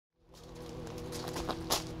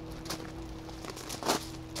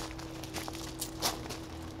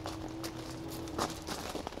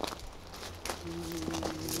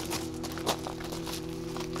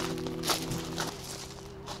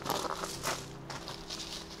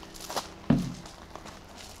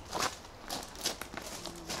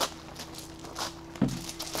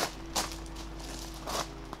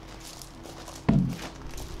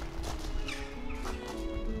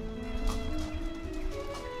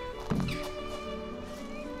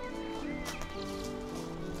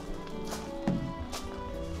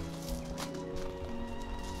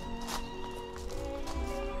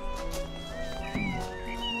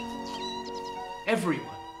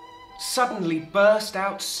everyone, suddenly burst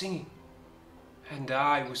out singing, and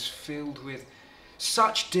I was filled with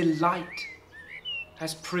such delight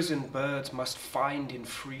as prison birds must find in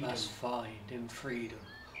freedom.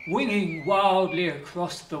 Winging wildly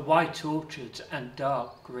across the white orchards and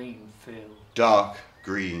dark green fields. Dark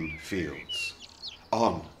green fields.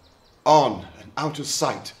 On, and out of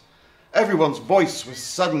sight. Everyone's voice was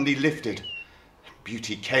suddenly lifted.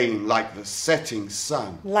 Beauty came like the setting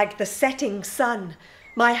sun. Like the setting sun,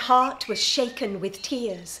 my heart was shaken with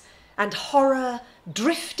tears, and horror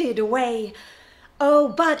drifted away. Oh,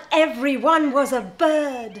 but everyone was a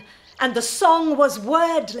bird, and the song was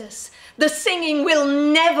wordless. The singing will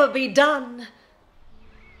never be done.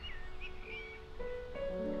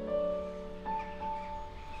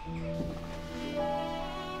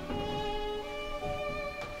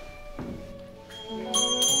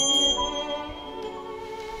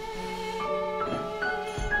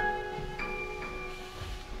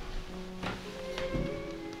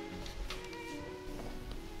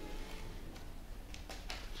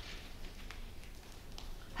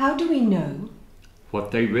 How do we know? What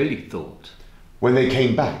they really thought. When they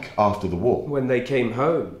came back after the war. When they came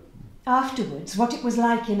home. Afterwards, what it was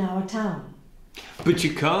like in our town. But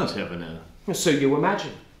you can't ever know. So you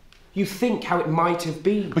imagine. You think how it might have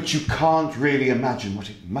been. But you can't really imagine what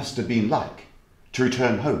it must have been like to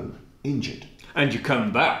return home injured. And you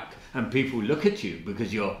come back and people look at you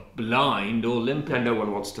because you're blind or limping. And no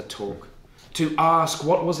one wants to talk. To ask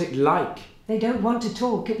what was it like. They don't want to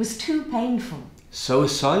talk. It was too painful. So a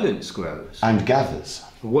silence grows. And gathers.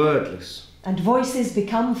 Wordless. And voices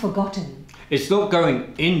become forgotten. It's not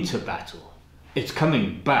going into battle. It's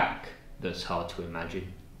coming back that's hard to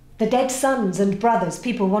imagine. The dead sons and brothers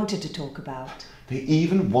people wanted to talk about. They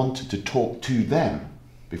even wanted to talk to them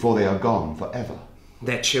before they are gone forever.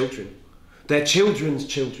 Their children. Their children's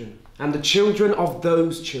children. And the children of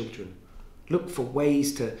those children. Look for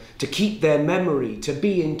ways to keep their memory, to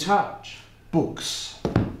be in touch. Books.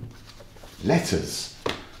 Letters.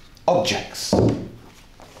 Objects.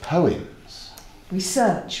 Poems. We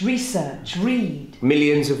search, research, read.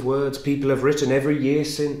 Millions of words people have written every year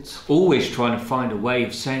since. Always trying to find a way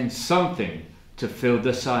of saying something to fill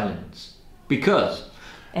the silence. Because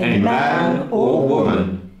a man or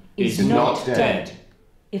woman is not dead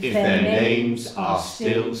if their names are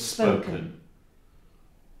still spoken.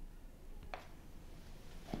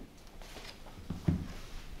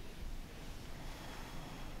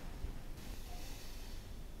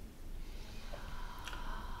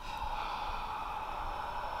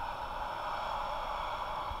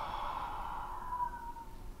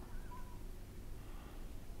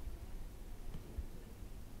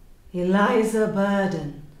 Eliza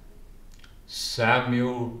Burden.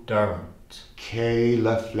 Samuel Durrant. Kaye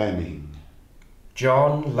Le Fleming.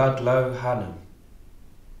 John Ludlow Hanham.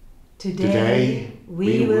 Today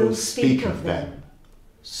we will speak of them.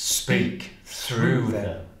 Speak through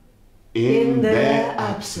them. In their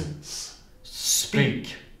absence.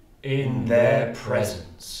 Speak in their presence.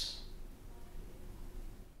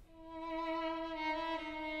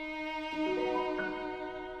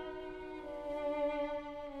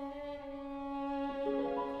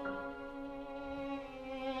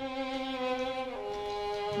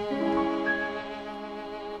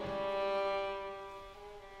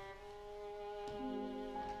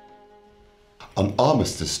 On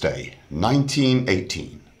Armistice Day,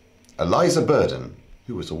 1918, Eliza Burden,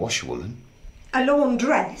 who was a washerwoman, A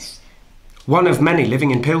laundress. One of many living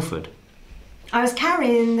in Pilford. I was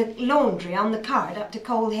carrying the laundry on the cart up to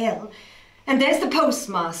Coal Hill, and there's the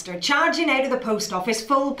postmaster charging out of the post office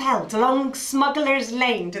full pelt along Smuggler's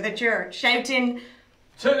Lane to the church, shouting,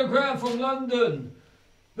 Telegram from London!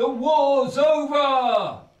 The war's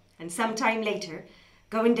over! And some time later,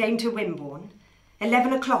 going down to Wimborne,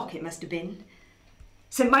 11 o'clock it must have been,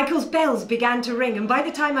 St Michael's bells began to ring, and by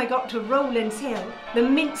the time I got to Rowland's Hill, the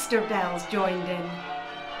Minster bells joined in.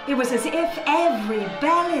 It was as if every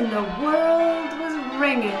bell in the world was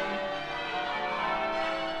ringing.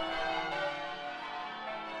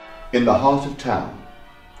 in the heart of town,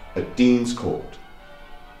 at Dean's Court,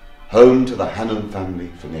 home to the Hanham family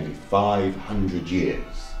for nearly 500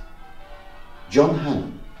 years. John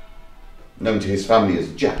Hanham, known to his family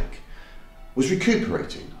as Jack, was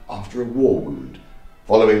recuperating after a war wound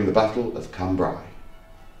following the Battle of Cambrai.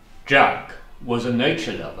 Jack was a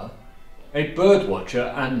nature lover, a bird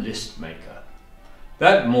watcher and list maker.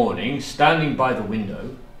 That morning, standing by the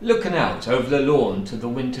window, looking out over the lawn to the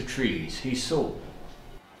winter trees, he saw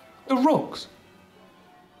the rooks.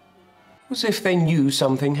 As if they knew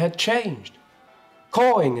something had changed,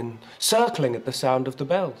 cawing and circling at the sound of the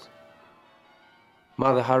bells.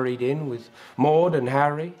 Mother hurried in with Maud and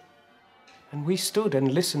Harry, and we stood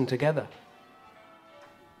and listened together.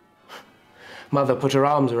 Mother put her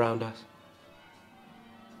arms around us.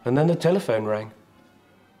 And then the telephone rang.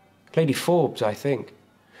 Lady Forbes, I think,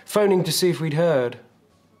 phoning to see if we'd heard.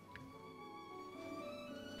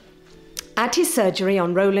 At his surgery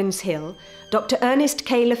on Rowlands Hill, Dr. Ernest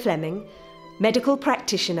Kaye Le Fleming, medical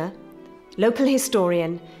practitioner, local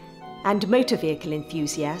historian, and motor vehicle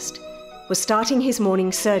enthusiast, was starting his morning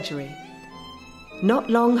surgery. Not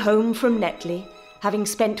long home from Netley, having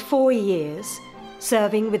spent 4 years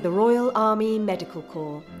serving with the Royal Army Medical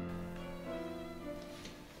Corps.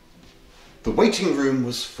 The waiting room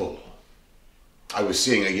was full. I was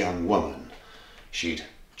seeing a young woman. She'd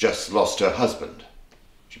just lost her husband.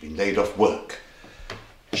 She'd been laid off work.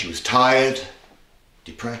 She was tired,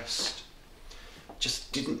 depressed,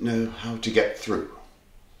 just didn't know how to get through.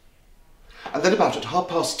 And then about at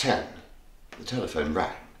 10:30, the telephone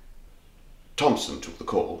rang. Thompson took the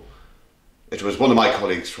call. It was one of my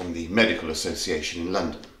colleagues from the Medical Association in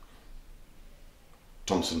London.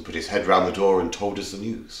 Thompson put his head round the door and told us the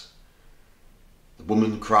news. The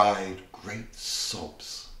woman cried great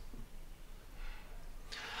sobs.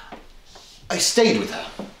 I stayed with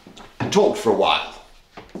her and talked for a while.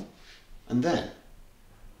 And then,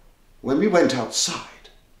 when we went outside,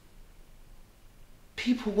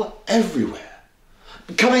 people were everywhere,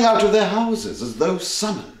 coming out of their houses as though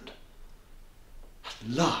summoned. At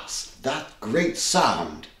last, that great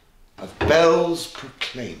sound of bells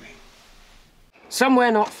proclaiming.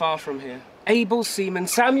 Somewhere not far from here, able seaman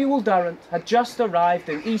Samuel Durrant had just arrived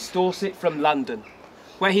in East Dorset from London,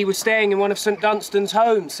 where he was staying in one of St Dunstan's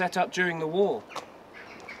homes set up during the war.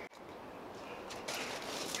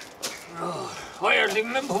 Oh, I hardly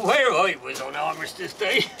remember where I was on Armistice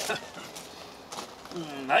Day.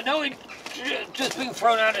 I know I'd just been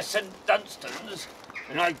thrown out of St Dunstan's,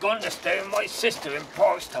 and I'd gone to stay with my sister in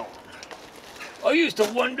Parkstone. I used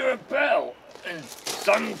to wander about, and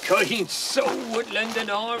some kind soul would lend an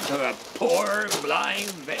arm to a poor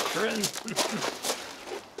blind veteran.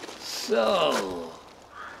 So,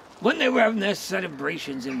 when they were having their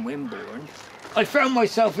celebrations in Wimborne, I found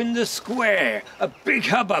myself in the square, a big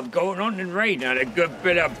hubbub going on in rain, and a good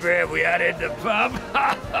bit of beer we had in the pub.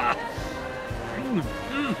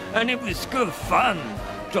 And it was good fun,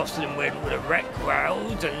 jostling with the wreck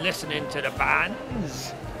crowds and listening to the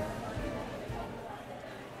bands.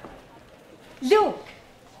 Look,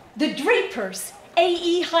 the Drapers,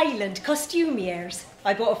 A.E. Highland costumiers.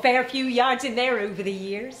 I bought a fair few yards in there over the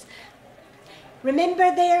years.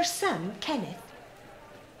 Remember their son, Kenneth?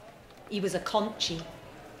 He was a conchi.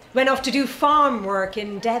 Went off to do farm work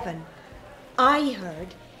in Devon. I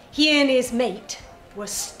heard he and his mate were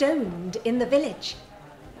stoned in the village.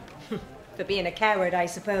 For being a coward, I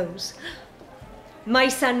suppose. My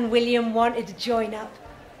son William wanted to join up.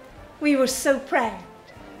 We were so proud.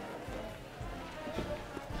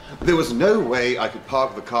 There was no way I could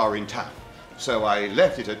park the car in town, so I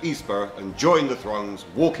left it at Eastborough and joined the throngs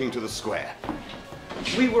walking to the square.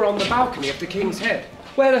 We were on the balcony of the King's Head,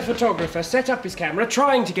 where the photographer set up his camera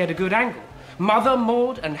trying to get a good angle. Mother,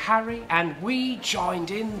 Maud and Harry and we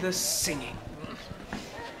joined in the singing.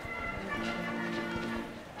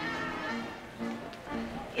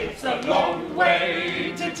 It's a long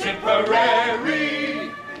way to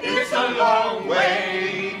Tipperary. It's a long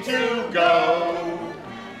way to go.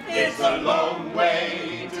 It's a long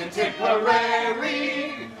way to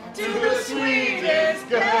Tipperary, to the sweetest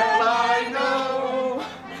girl I know.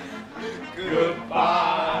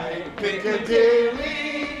 Goodbye,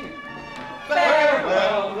 Piccadilly.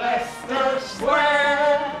 Farewell, Leicester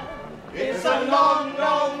Square. It's a long,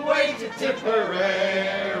 long way to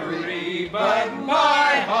Tipperary, but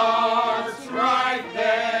my heart's right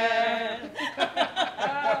there.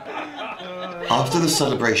 After the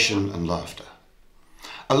celebration and laughter,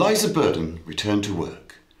 Eliza Burden returned to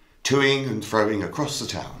work, toing and throwing across the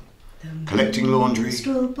town, collecting laundry,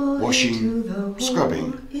 washing,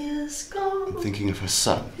 scrubbing, and thinking of her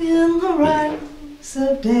son. In the ranks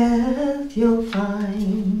of death you'll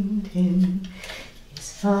find him.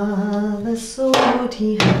 His father's sword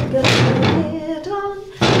he had girded on,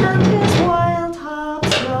 and his wild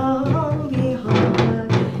harps long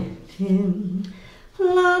behind him.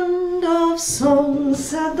 Land of song,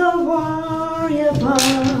 said the warrior,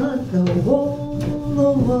 but the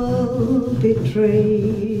world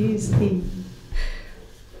betrays thee.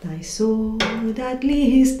 Thy sword at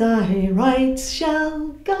least thy rights shall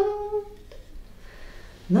guard,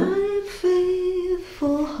 thy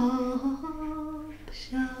faithful harp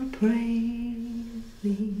shall praise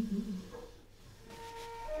thee.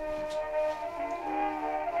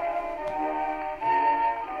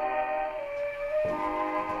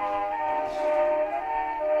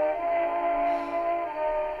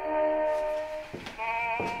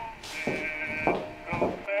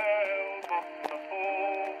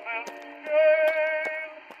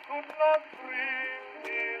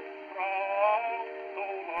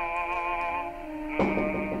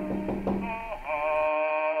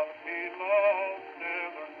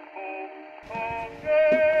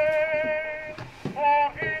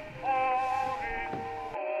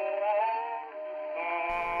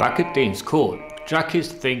 Back at Dean's Court, Jack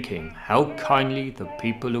is thinking how kindly the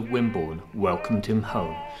people of Wimborne welcomed him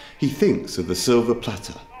home. He thinks of the silver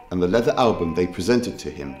platter and the leather album they presented to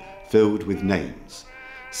him filled with names,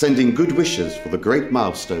 sending good wishes for the great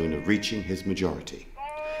milestone of reaching his majority.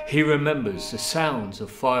 He remembers the sounds of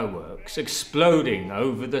fireworks exploding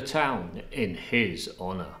over the town in his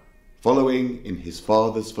honour. Following in his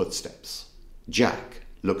father's footsteps, Jack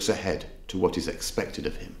looks ahead to what is expected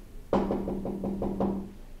of him.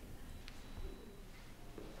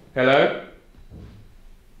 Hello?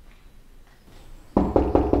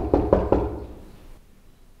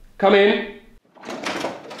 Come in.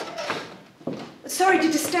 Sorry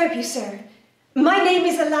to disturb you, sir. My name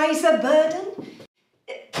is Eliza Burden.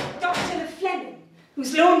 Dr. Le Fleming,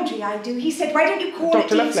 whose laundry I do, he said, why don't you call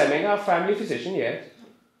Dr. it... Le Fleming, our family physician, yes.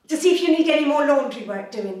 To see if you need any more laundry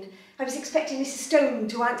work doing. I was expecting Mrs. Stone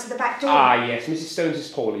to answer the back door. Ah, yes, Mrs. Stones is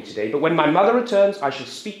poorly today, but when my mother returns, I shall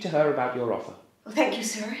speak to her about your offer. Well, thank you,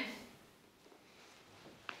 sir.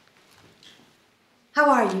 How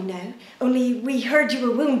are you now? Only we heard you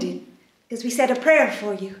were wounded, because we said a prayer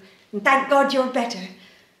for you, and thank God you're better.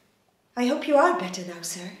 I hope you are better now,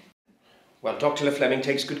 sir. Well, Dr. Le Fleming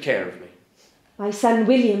takes good care of me. My son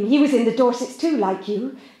William, he was in the Dorsets too, like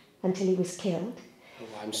you, until he was killed. Oh,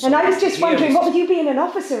 I'm sorry. And I was just Dear wondering, Mrs. what with you being an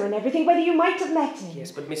officer and everything, whether you might have met him.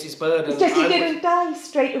 Yes, but Mrs. Burden... It's just he didn't die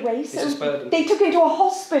straight away, so Mrs. Burden. they took him to a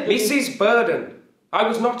hospital. Mrs. Burden, I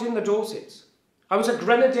was not in the Dorsets. I was a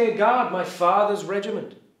Grenadier Guard, my father's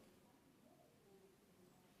regiment.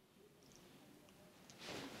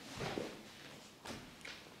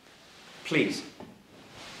 Please.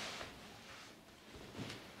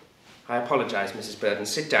 I apologise, Mrs. Burden.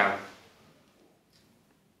 Sit down.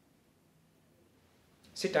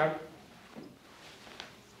 Sit down.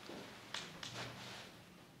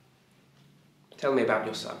 Tell me about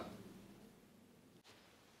your son.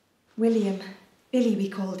 William, Billy we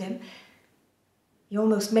called him. He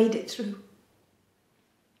almost made it through.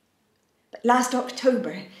 But last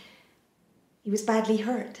October, he was badly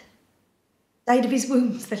hurt. Died of his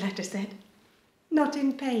wounds, the letter said. Not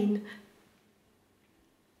in pain.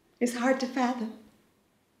 It's hard to fathom.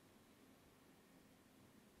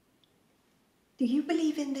 Do you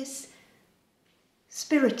believe in this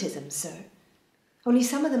spiritism, sir? Only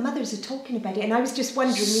some of the mothers are talking about it, and I was just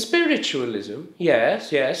wondering... Spiritualism? Yes,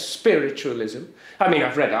 spiritualism. I mean,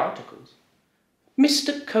 I've read articles.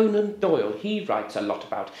 Mr. Conan Doyle, he writes a lot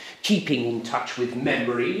about keeping in touch with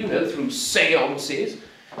memory, you know, through séances,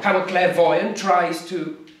 how a clairvoyant tries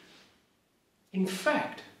to... In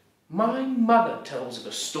fact, my mother tells of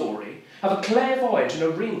a story of a clairvoyant in a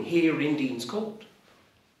ring here in Dean's Court.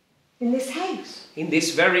 In this house? In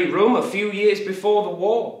this very room a few years before the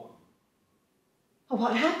war. Oh,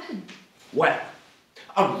 what happened? Well,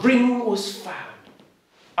 a ring was found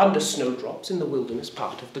under snowdrops in the wilderness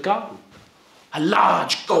part of the garden. A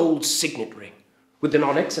large gold signet ring with an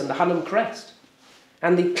onyx and the Hanham crest.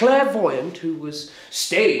 And the clairvoyant who was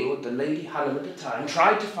staying with the Lady Hanham at the time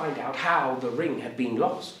tried to find out how the ring had been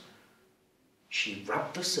lost. She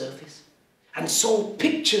rubbed the surface and saw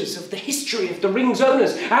pictures of the history of the ring's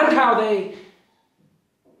owners and how they...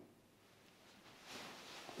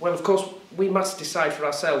 Well, of course, we must decide for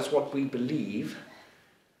ourselves what we believe.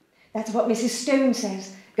 That's what Mrs. Stone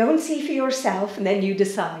says. Go and see for yourself and then you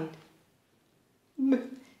decide. But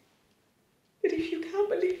if you can't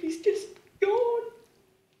believe he's just gone,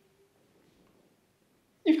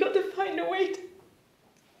 you've got to find a way to...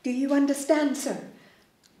 Do you understand, sir?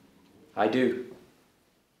 I do.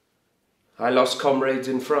 I lost comrades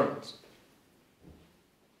in France.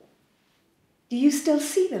 Do you still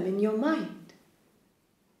see them in your mind?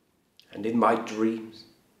 And in my dreams.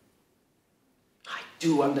 I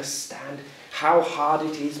do understand how hard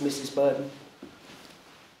it is, Mrs. Burden.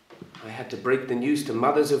 I had to break the news to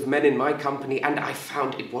mothers of men in my company, and I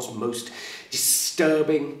found it was most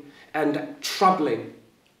disturbing and troubling.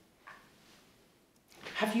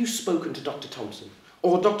 Have you spoken to Dr. Thompson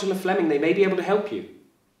or Dr. Le Fleming? They may be able to help you.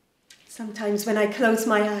 Sometimes when I close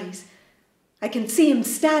my eyes, I can see him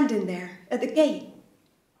standing there at the gate,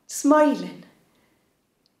 smiling.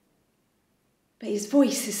 But his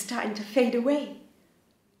voice is starting to fade away.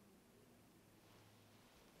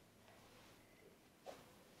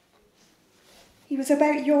 He was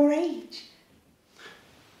about your age.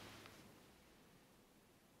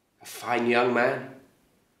 fine young man.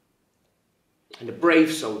 And a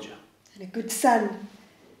brave soldier. And a good son.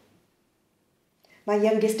 My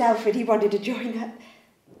youngest Alfred, he wanted to join up,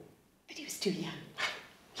 but he was too young.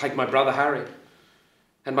 Like my brother Harry.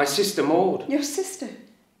 And my sister Maud. Your sister?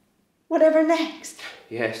 Whatever next?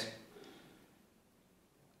 Yes.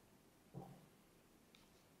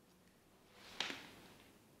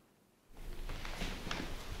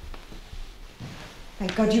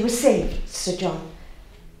 Thank God you were saved, Sir John.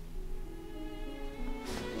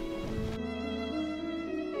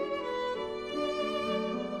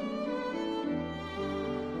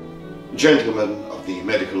 Gentlemen of the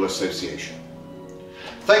Medical Association,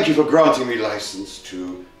 thank you for granting me license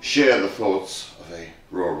to share the thoughts of a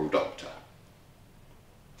rural doctor.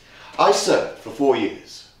 I served for 4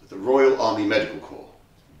 years with the Royal Army Medical Corps,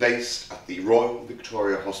 based at the Royal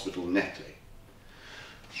Victoria Hospital, Netley.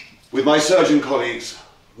 With my surgeon colleagues,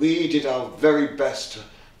 we did our very best to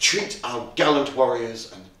treat our gallant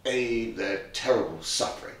warriors and aid their terrible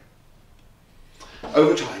suffering.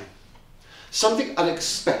 Over time, something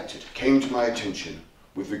unexpected came to my attention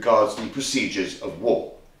with regards to the procedures of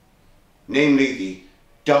war, namely the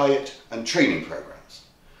diet and training programs,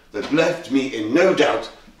 that left me in no doubt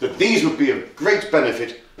that these would be of great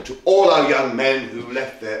benefit to all our young men who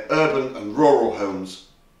left their urban and rural homes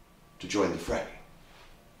to join the fray.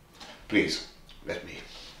 Please, let me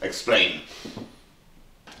explain.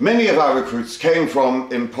 Many of our recruits came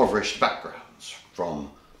from impoverished backgrounds,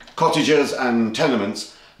 from cottages and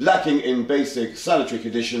tenements lacking in basic sanitary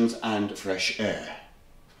conditions and fresh air.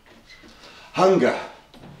 Hunger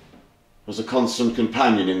was a constant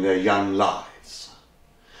companion in their young lives.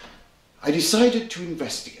 I decided to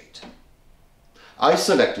investigate. I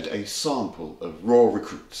selected a sample of raw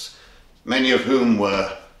recruits, many of whom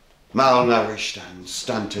were malnourished and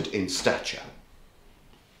stunted in stature.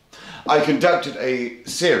 I conducted a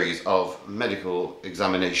series of medical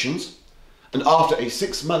examinations, and after a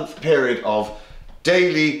 6-month period of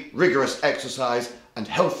daily rigorous exercise and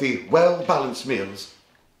healthy, well-balanced meals,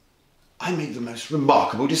 I made the most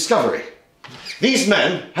remarkable discovery. These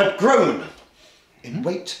men had grown in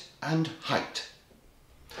weight and height.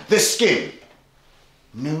 Their skin,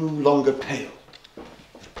 no longer pale,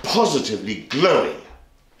 positively glowing.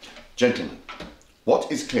 Gentlemen,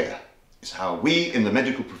 what is clear is how we in the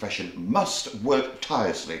medical profession must work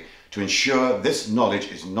tirelessly to ensure this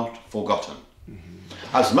knowledge is not forgotten.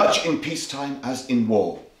 As much in peacetime as in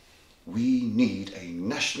war, we need a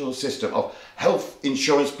national system of health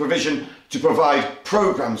insurance provision to provide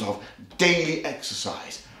programs of daily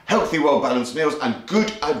exercise, healthy, well-balanced meals and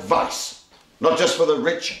good advice, not just for the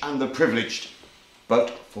rich and the privileged, but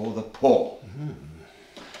for the poor.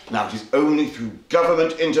 Now, it is only through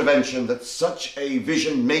government intervention that such a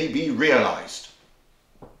vision may be realised.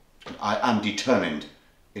 And I am determined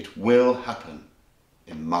it will happen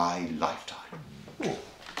in my lifetime.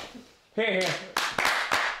 Here.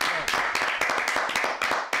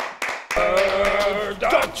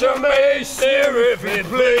 Doctor may sneer if it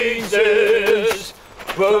pleases,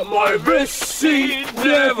 but my receipt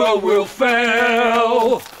never will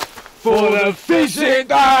fail. For the physic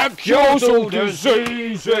that cures all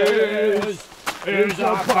diseases is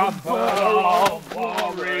a bumper of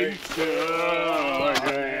Warrington.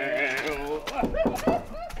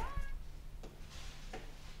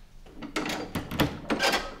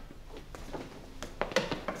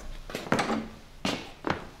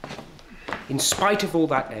 In spite of all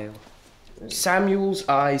that ale, Samuel's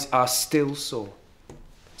eyes are still sore.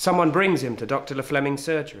 Someone brings him to Dr. Le Fleming's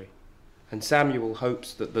surgery, and Samuel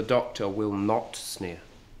hopes that the doctor will not sneer.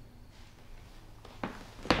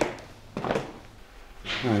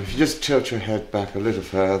 Now, if you just tilt your head back a little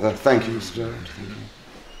further. Thank you, Mr. Durrant. Thank you.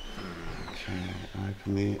 Okay,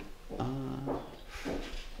 open the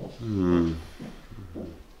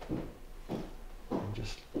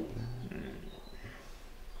just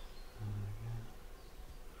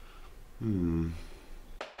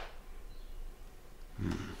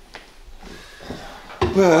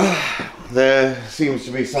Well, there seems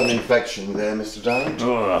to be some infection there, Mr. Durrant.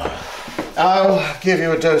 I'll give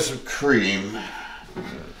you a dose of cream.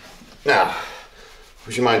 Now,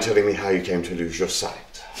 would you mind telling me how you came to lose your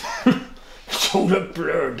sight? It's all a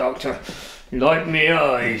blur, Doctor. Like me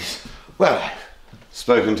eyes. Well, I've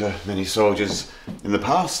spoken to many soldiers in the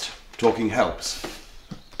past. Talking helps.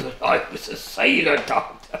 But I was a sailor,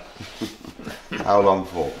 Doctor. How long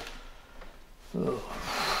for?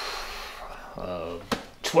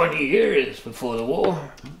 20 years before the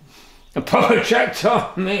war. A proper checked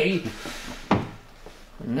on me.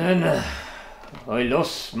 And then I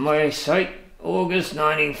lost my sight August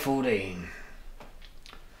 1914.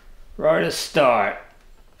 Right at the start.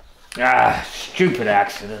 Stupid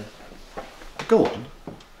accident. Go on.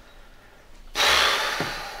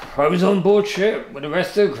 I was on board ship with the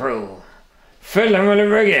rest of the crew, fiddling with the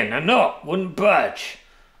rigging, a knot wouldn't budge.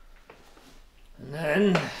 And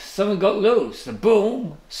then something got loose. The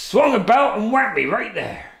boom swung about and whacked me right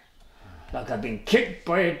there, like I'd been kicked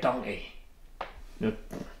by a donkey.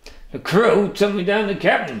 The crew took me down to the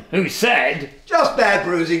captain, who said, "Just bad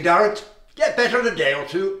bruising, Durrant. Get better in a day or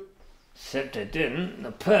two." Except it didn't.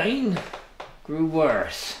 The pain grew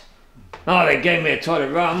worse. Oh, they gave me a tot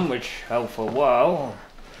of rum, which helped for a while.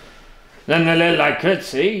 Then the little I could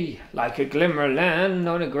see, like a glimmer of land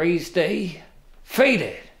on a grey's day,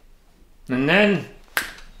 faded. And then,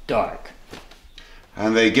 dark.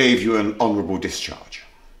 And they gave you an honourable discharge?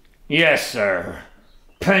 Yes, sir.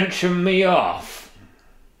 Pensioned me off.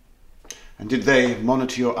 And did they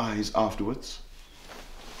monitor your eyes afterwards?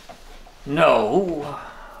 No.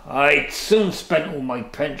 I'd soon spent all my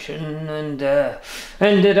pension and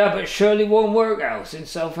ended up at Shirley One Workhouse in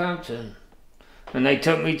Southampton. And they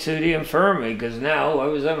took me to the infirmary because now I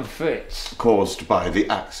was having fits. Caused by the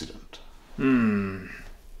accident?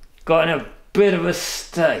 Got in a bit of a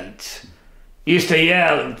state. Used to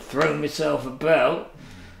yell and throw myself about.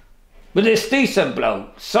 But this decent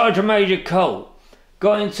bloke, Sergeant Major Cole,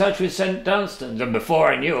 got in touch with St Dunstan's, and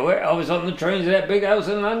before I knew it, I was on the train to that big house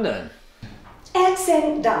in London. At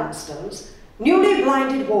St Dunstan's, newly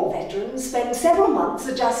blinded war veterans spend several months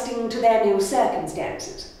adjusting to their new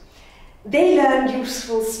circumstances. They learn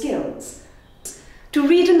useful skills to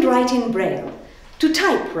read and write in Braille, to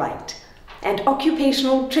typewrite, and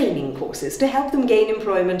occupational training courses to help them gain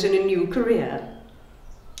employment in a new career.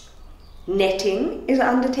 Netting is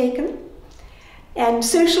undertaken, and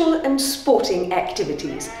social and sporting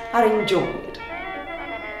activities are enjoyed.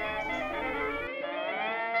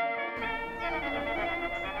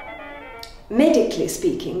 Medically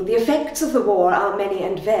speaking, the effects of the war are many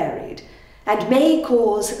and varied, and may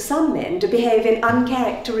cause some men to behave in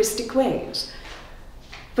uncharacteristic ways.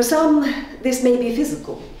 For some, this may be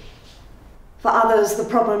physical. For others, the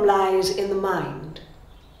problem lies in the mind.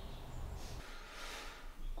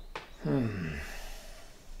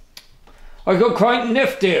 I got quite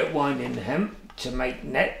nifty at winding hemp to make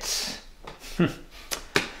nets. But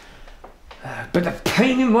the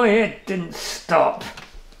pain in my head didn't stop.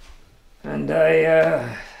 And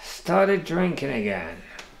I started drinking again.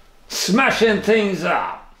 Smashing things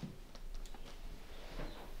up.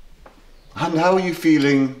 And how are you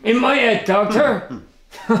feeling? In my head, Doctor.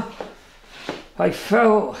 I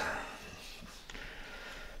felt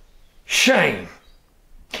shame.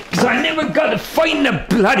 Because I never got to fight in the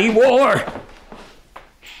bloody war.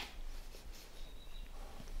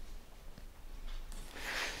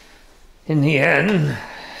 In the end,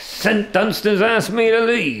 St Dunstan's asked me to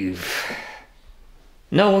leave.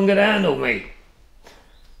 No one could handle me.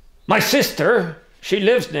 My sister, she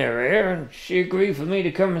lives near here, and she agreed for me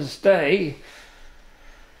to come and stay.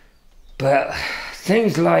 But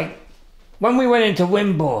things like when we went into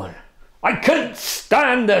Wimborne, I couldn't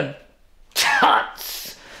stand the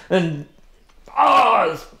tuts, and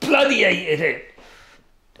I bloody hated it.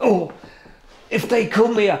 Oh, if they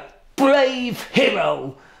called me a brave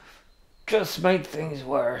hero, just made things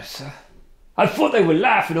worse. I thought they were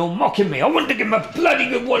laughing or mocking me. I wanted to give them a bloody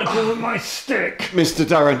good walloping with my stick. Mr.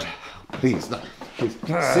 Durrant, please, no. Please,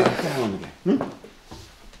 sit down again.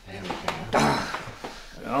 There we go.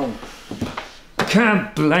 Oh,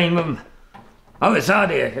 can't blame them. I was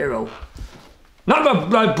hardly a hero. Not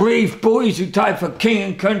the brave boys who died for king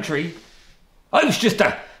and country. I was just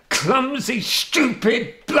a clumsy,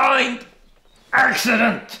 stupid, blind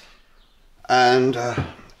accident. And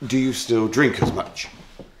do you still drink as much?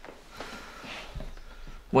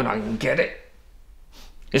 When I can get it.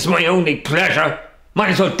 It's my only pleasure.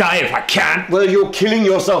 Might as well die if I can. Well, you're killing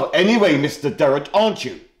yourself anyway, Mr. Durrant, aren't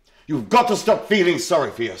you? You've got to stop feeling sorry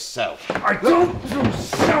for yourself. I don't feel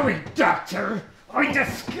sorry, Doctor. I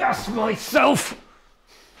disgust myself.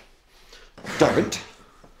 Durrant,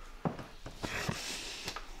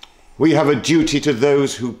 we have a duty to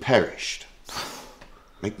those who perished.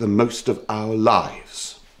 Make the most of our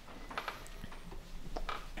lives.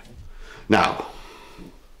 Now,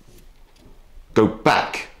 go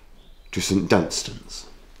back to St Dunstan's.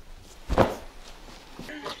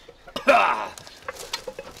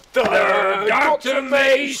 The doctor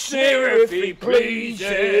may sneer if he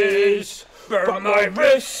pleases, but my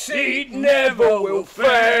receipt never will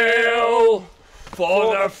fail.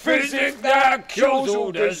 For the physic that cures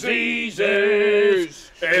all diseases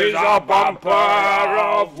is a bumper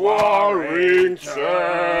of Warrington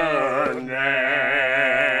ale.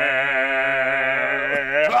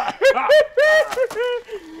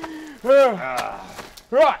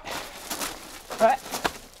 Right.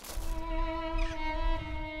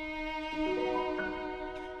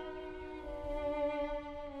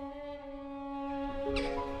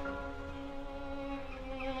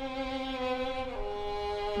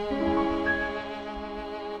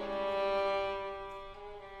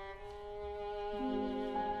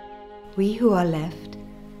 We who are left,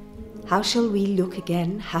 how shall we look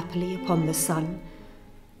again happily upon the sun,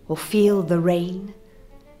 or feel the rain,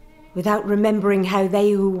 without remembering how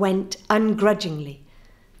they who went ungrudgingly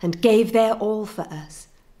and gave their all for us,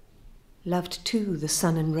 loved too the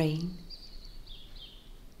sun and rain?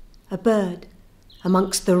 A bird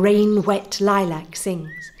amongst the rain-wet lilac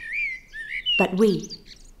sings, but we,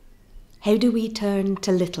 how do we turn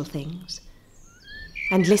to little things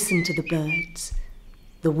and listen to the birds,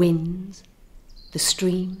 the winds, the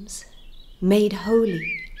streams, made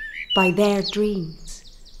holy by their dreams,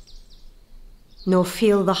 nor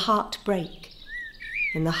feel the heart break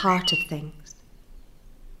in the heart of things?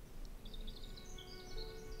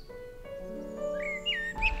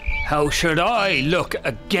 How should I look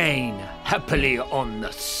again happily on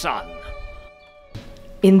the sun?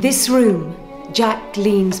 In this room, Jack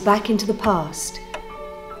leans back into the past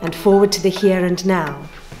and forward to the here and now,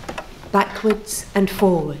 backwards and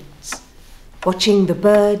forwards, watching the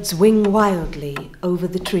birds wing wildly over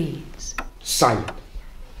the trees. Silent.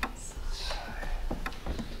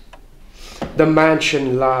 The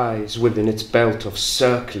mansion lies within its belt of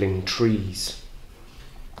circling trees.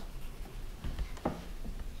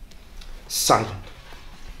 Silent.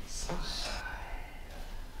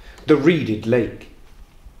 The reeded lake.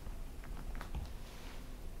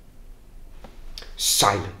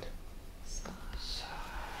 Silent.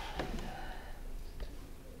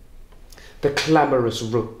 The clamorous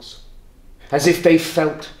rooks, as if they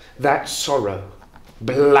felt that sorrow,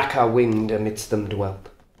 blacker winged amidst them dwelt.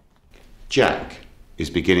 Jack is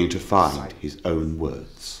beginning to find his own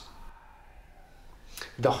words.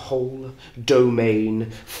 The whole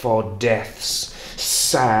domain for death's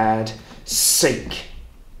sad sake.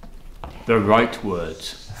 The right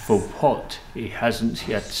words for what he hasn't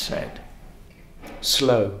yet said.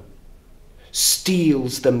 Slow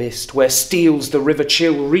steals the mist where steals the river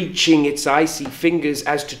chill, reaching its icy fingers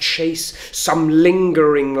as to chase some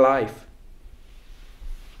lingering life.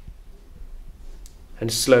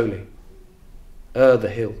 And slowly, o'er the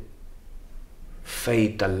hill,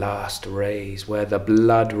 fade the last rays where the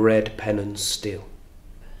blood-red pennons still.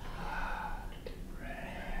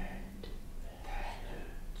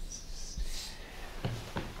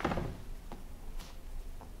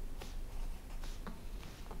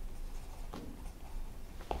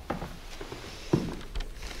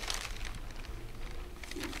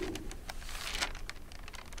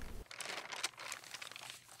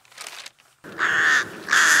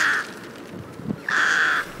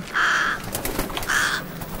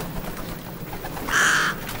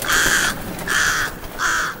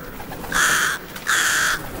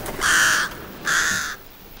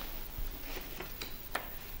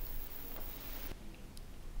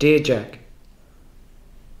 Dear Jack,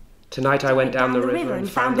 tonight I went down the river and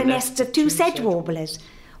found the nests of two sedge warblers,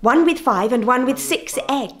 one with 5 and one with 6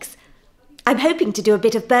 eggs. I'm hoping to do a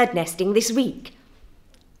bit of bird nesting this week.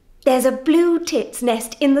 There's a blue tit's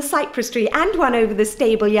nest in the cypress tree and one over the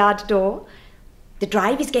stable yard door. The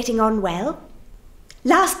drive is getting on well.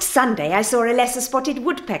 Last Sunday I saw a lesser-spotted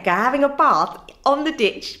woodpecker having a bath on the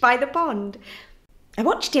ditch by the pond. I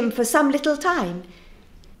watched him for some little time.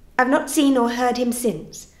 I've not seen or heard him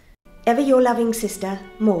since. Ever your loving sister,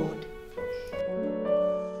 Maud.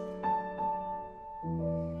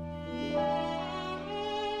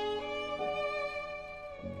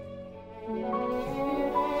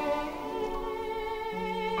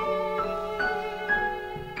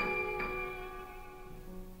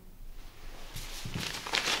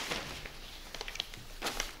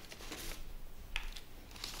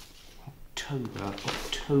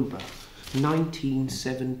 October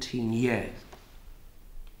 1917, yes.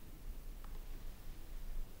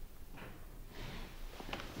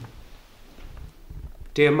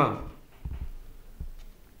 Dear Mum,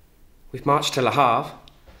 we've marched till a half.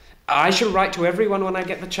 I shall write to everyone when I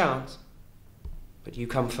get the chance. But you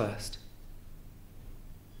come first.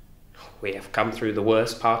 We have come through the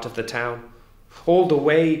worst part of the town, all the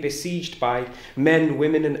way besieged by men,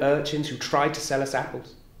 women and urchins who tried to sell us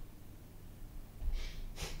apples.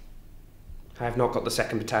 I have not got the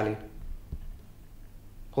 2nd Battalion,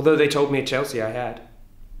 although they told me at Chelsea I had.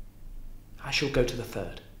 I shall go to the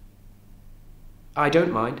 3rd. I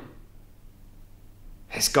don't mind.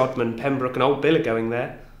 There's Godman, Pembroke and old Bill are going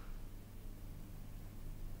there.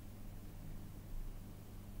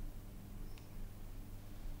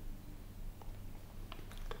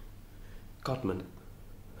 Godman.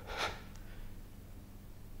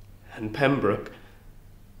 And Pembroke.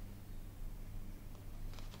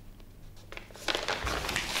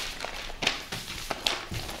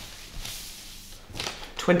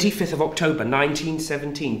 "25th of October,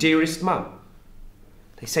 1917. Dearest Mum,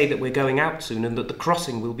 they say that we're going out soon and that the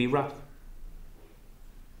crossing will be rough.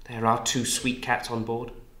 There are 2 sweet cats on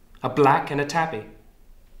board, a black and a tabby.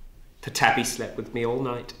 The tabby slept with me all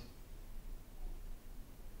night.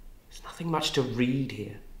 There's nothing much to read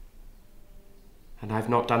here, and I've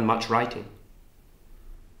not done much writing.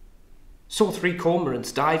 Saw 3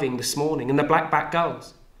 cormorants diving this morning and the blackback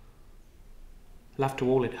gulls. Love to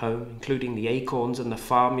all at home, including the acorns and the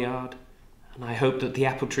farmyard, and I hope that the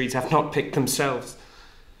apple trees have not picked themselves.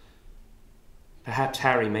 Perhaps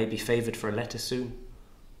Harry may be favoured for a letter soon,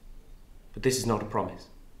 but this is not a promise.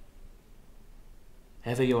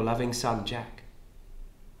 Ever your loving son, Jack.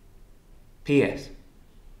 P.S.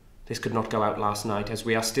 This could not go out last night, as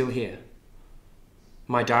we are still here.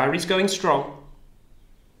 My diary's going strong.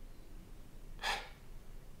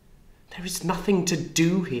 There is nothing to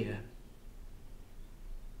do here.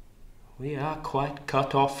 We are quite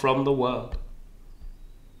cut off from the world.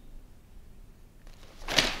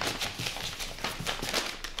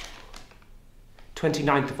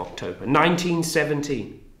 "29th of October,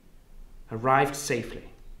 1917. Arrived safely.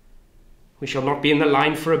 We shall not be in the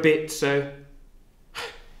line for a bit, so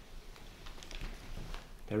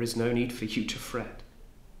there is no need for you to fret.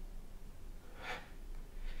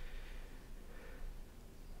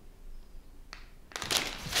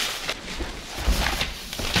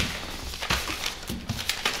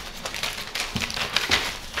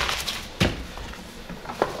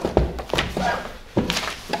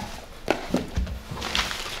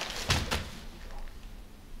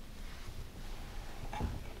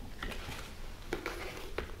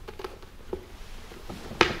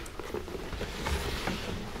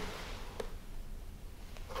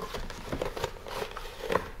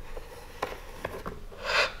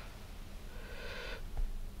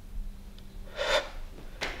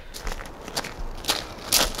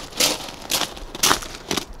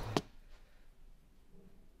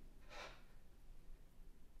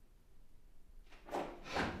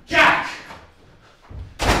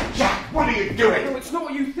 What are you doing? No, it's not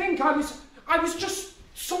what you think. I was just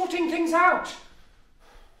sorting things out.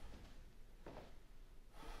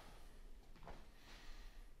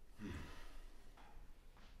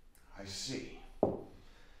 I see.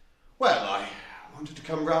 Well, I wanted to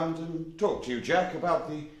come round and talk to you, Jack, about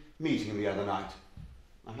the meeting the other night.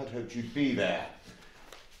 I had hoped you'd be there.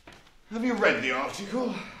 Have you read the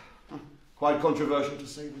article? Quite controversial, to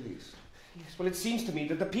say the least. Yes, well, it seems to me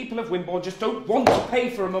that the people of Wimborne just don't want to pay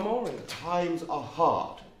for a memorial. Times are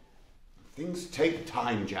hard. Things take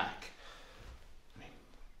time, Jack.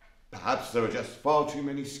 Perhaps there are just far too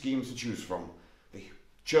many schemes to choose from. The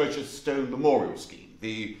Church's Stone Memorial Scheme,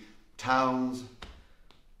 the town's...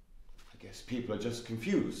 I guess people are just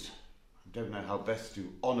confused. I don't know how best to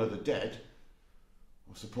honour the dead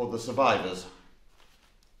or support the survivors.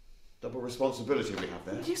 Double responsibility we have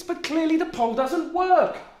there. Yes, but clearly the poll doesn't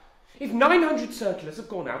work. If 900 circulars have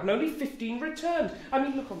gone out and only 15 returned. I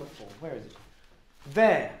mean, look on the floor. Where is it?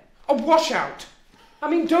 There. A washout. I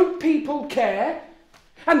mean, don't people care?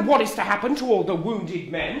 And what is to happen to all the wounded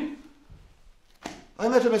men? I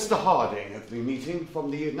met a Mr. Harding at the meeting from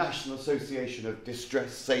the National Association of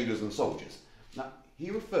Distressed Sailors and Soldiers. Now, he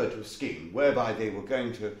referred to a scheme whereby they were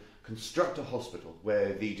going to construct a hospital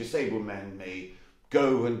where the disabled men may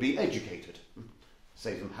go and be educated.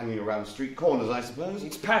 Save them hanging around street corners, I suppose.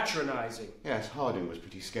 It's patronising. Yes, Harding was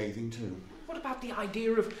pretty scathing too. What about the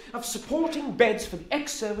idea of supporting beds for the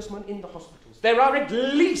ex-servicemen in the hospitals? There are at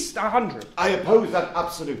least 100. I oppose that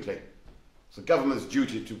absolutely. It's the government's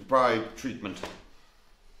duty to provide treatment.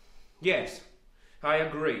 Yes, I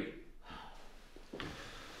agree.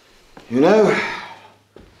 You know,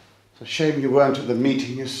 it's a shame you weren't at the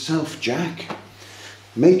meeting yourself, Jack.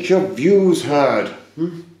 Make your views heard.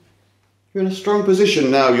 You're in a strong position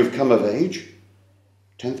now you've come of age.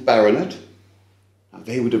 10th Baronet. Now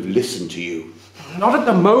they would have listened to you. Not at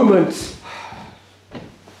the moment.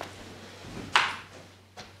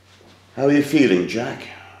 How are you feeling, Jack?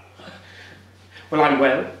 Well, I'm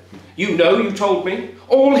well. You know, you told me.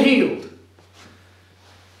 All healed.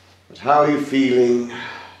 But how are you feeling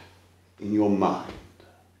in your mind?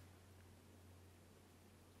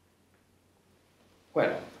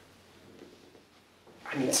 Well,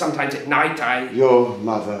 I mean, sometimes at night Your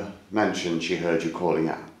mother mentioned she heard you calling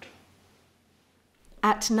out.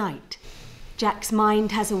 At night, Jack's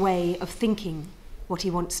mind has a way of thinking what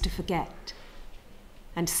he wants to forget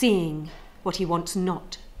and seeing what he wants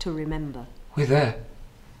not to remember. We're there.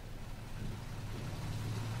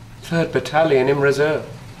 3rd Battalion in reserve,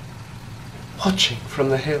 watching from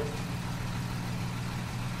the hill.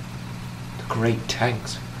 The great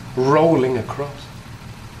tanks rolling across,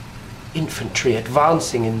 infantry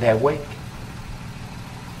advancing in their wake.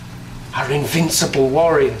 Our invincible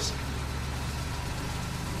warriors.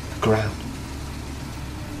 The ground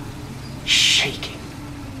shaking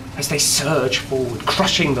as they surge forward,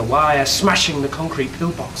 crushing the wire, smashing the concrete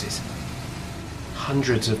pillboxes.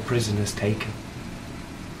 Hundreds of prisoners taken.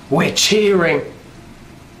 We're cheering,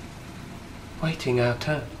 waiting our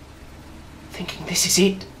turn, thinking this is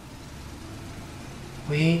it.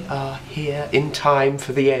 We are here in time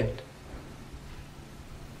for the end.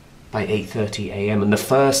 By 8:30 a.m. and the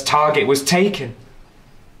first target was taken.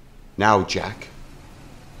 Now, Jack,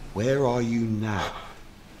 where are you now?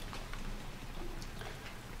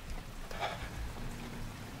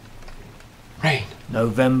 Rain.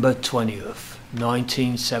 November 20th,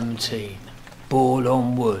 1917. Ball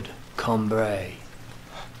on Wood, Cambrai.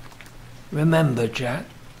 Remember, Jack,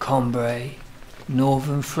 Cambrai,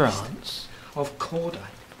 northern France? Of cordite,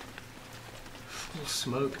 full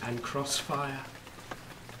smoke and crossfire,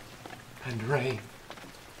 and rain.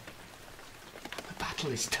 The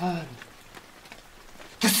battle is turned.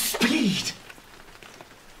 The speed,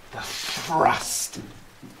 the thrust.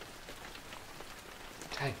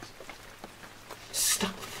 Tanks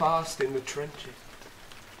stuck fast in the trenches.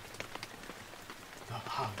 The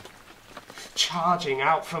Hun charging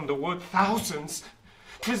out from the wood, thousands,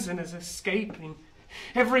 prisoners escaping.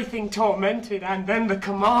 Everything tormented, and then the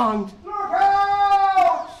command. Look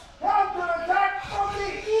out! Counter-attack from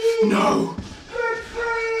the east! No!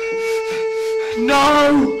 Retreat!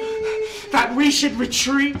 No! That we should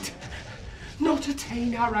retreat, not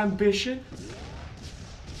attain our ambition.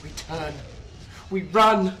 We turn, we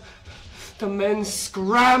run, the men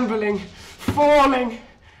scrambling, falling,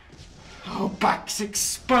 our backs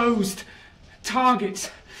exposed, targets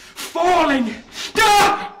falling.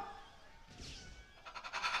 Ah!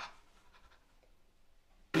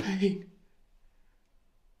 Pain.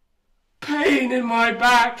 Pain in my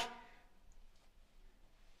back.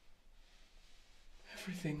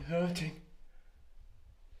 Everything hurting.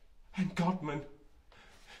 And Godman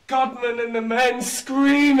and the men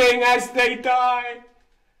screaming as they die.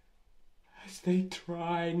 As they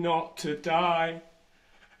try not to die.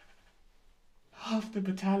 Half the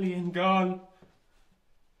battalion gone.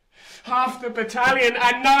 Half the battalion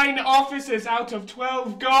and 9 officers out of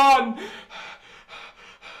 12 gone.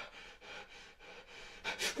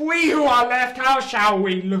 We who are left, how shall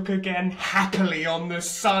we look again happily on the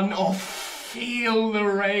sun or feel the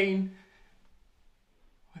rain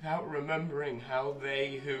without remembering how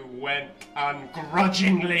they who went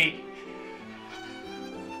ungrudgingly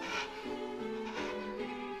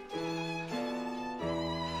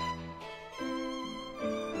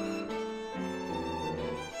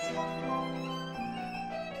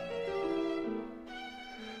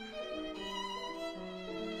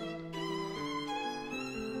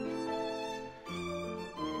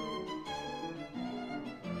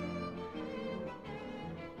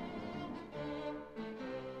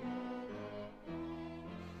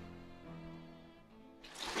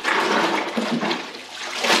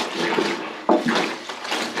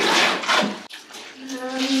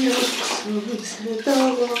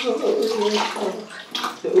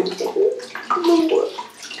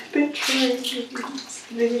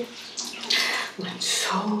When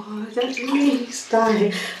sword at least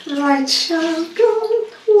I right shall go,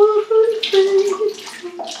 one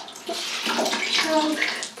thing shall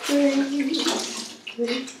praise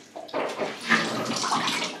thee.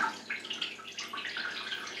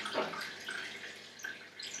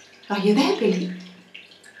 Are you there, Billy?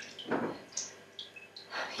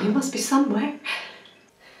 You must be somewhere.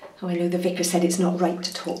 Oh, I know the vicar said it's not right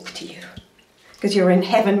to talk to you, because you're in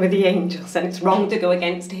heaven with the angels and it's wrong to go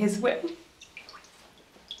against his will.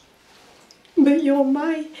 But you're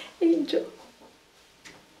my angel.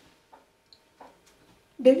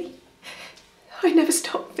 Billy, I never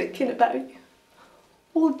stop thinking about you,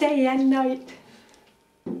 all day and night.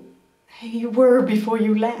 There you were before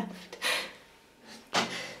you left.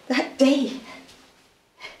 That day.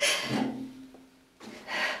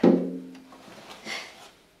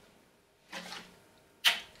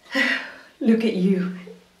 Look at you,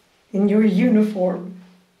 in your uniform,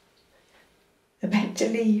 about to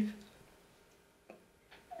leave.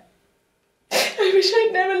 I wish I'd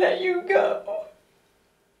never let you go.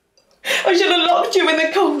 I should have locked you in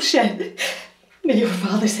the coal shed. But your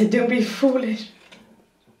father said, don't be foolish.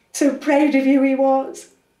 So proud of you he was,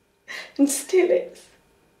 and still is.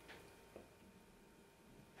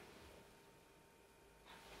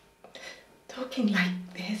 Talking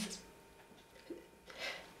like this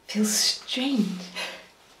feels strange,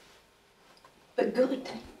 but good.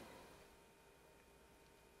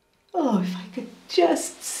 Oh, if I could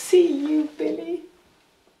just see you, Billy.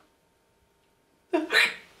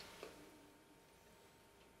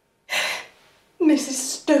 Mrs.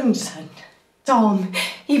 Stone's son, Tom,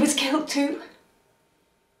 he was killed too.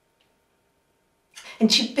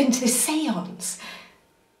 And she'd been to this séance.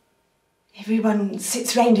 Everyone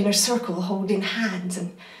sits round in a circle holding hands,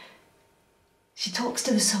 and she talks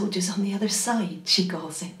to the soldiers on the other side, she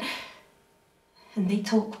calls it. And they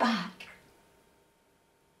talk back.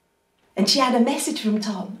 And she had a message from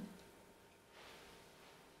Tom.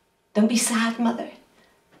 Don't be sad, Mother.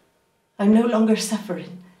 I'm no longer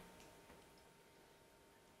suffering.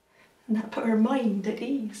 And that put her mind at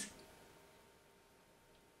ease.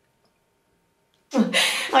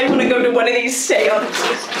 I want to go to one of these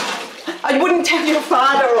séances. I wouldn't tell your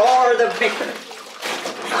father or the vicar.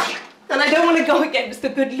 And I don't want to go against the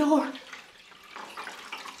good Lord.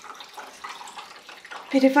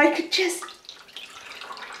 But if I could just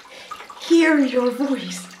hear your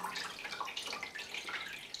voice,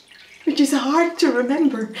 which is hard to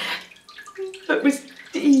remember, but was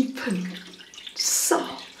deep and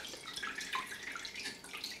soft.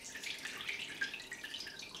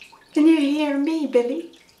 Can you hear me,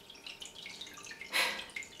 Billy?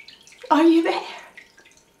 Are you there?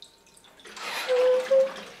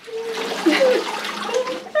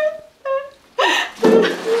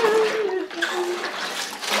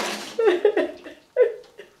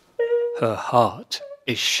 Her heart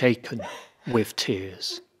is shaken with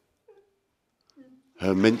tears.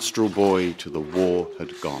 Her minstrel boy to the war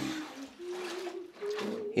had gone.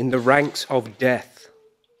 In the ranks of death,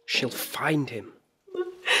 she'll find him.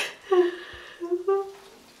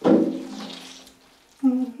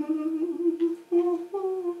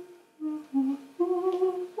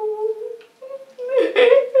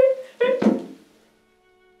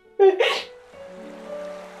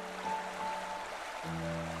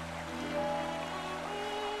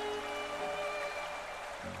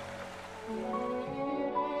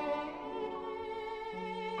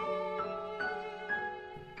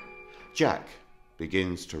 Jack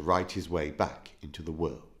begins to write his way back into the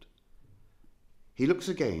world. He looks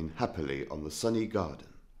again happily on the sunny garden,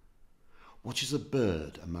 watches a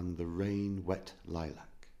bird among the rain-wet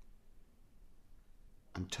lilac,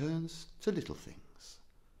 and turns to little things,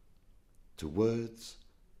 to words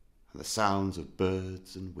and the sounds of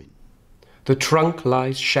birds and wind. The trunk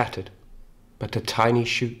lies shattered, but the tiny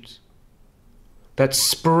shoots that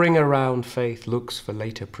spring around faith looks for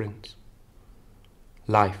later prints.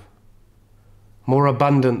 Life, more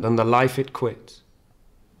abundant than the life it quits.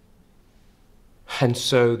 And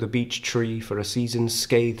so the beech tree, for a season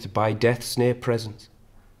scathed by death's near presence,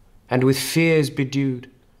 and with fears bedewed,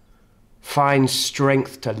 finds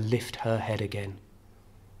strength to lift her head again.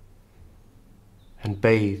 And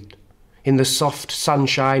bathed in the soft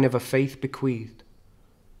sunshine of a faith bequeathed,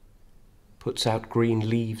 puts out green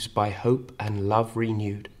leaves by hope and love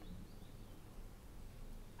renewed.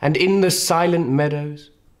 And in the silent meadows,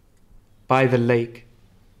 by the lake,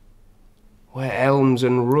 where elms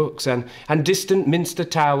and rooks and distant minster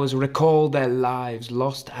towers recall their lives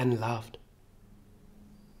lost and loved.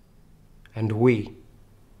 And we,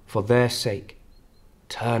 for their sake,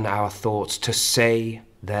 turn our thoughts to say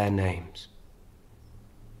their names.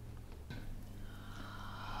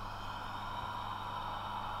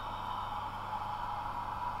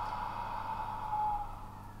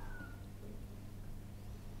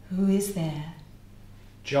 Who is there?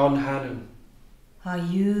 John Hanham. Are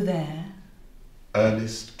you there?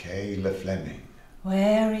 Ernest Kaye Le Fleming.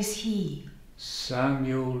 Where is he?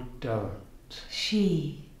 Samuel Durrant.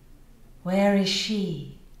 She. Where is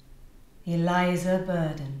she? Eliza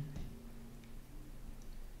Burden.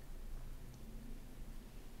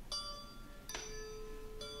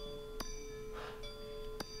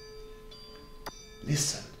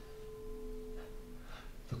 Listen.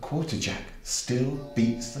 The quarterjack still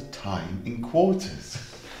beats the time in quarters.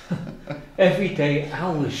 Every day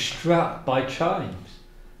hours struck by chimes.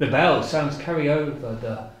 The bell sounds carry over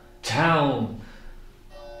the town,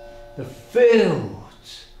 the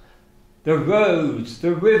fields, the roads,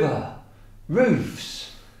 the river,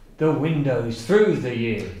 roofs, the windows through the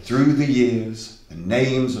years. Through the years, the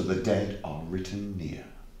names of the dead are written near.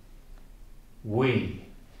 We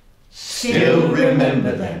Still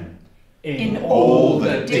remember them in all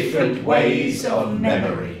the different ways of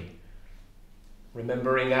memory.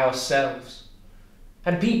 Remembering ourselves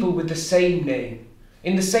and people with the same name,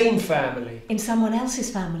 in the same family. In someone else's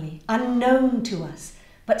family, unknown to us,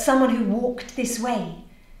 but someone who walked this way.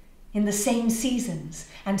 in the same seasons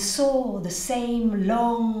and saw the same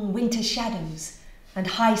long winter shadows and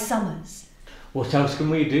high summers. What else can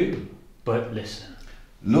we do but listen?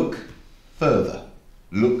 Look further.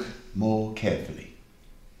 Look more carefully.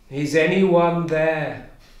 Is anyone there?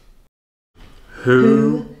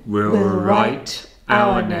 Who will write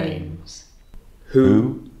our names?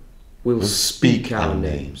 Who will speak our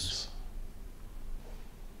names?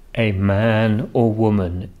 A man or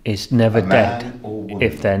woman is never dead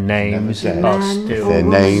if their names are still Their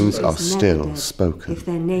names are still spoken. If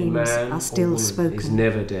their names are still spoken. Is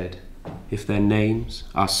never dead if their names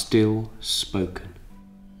are still spoken.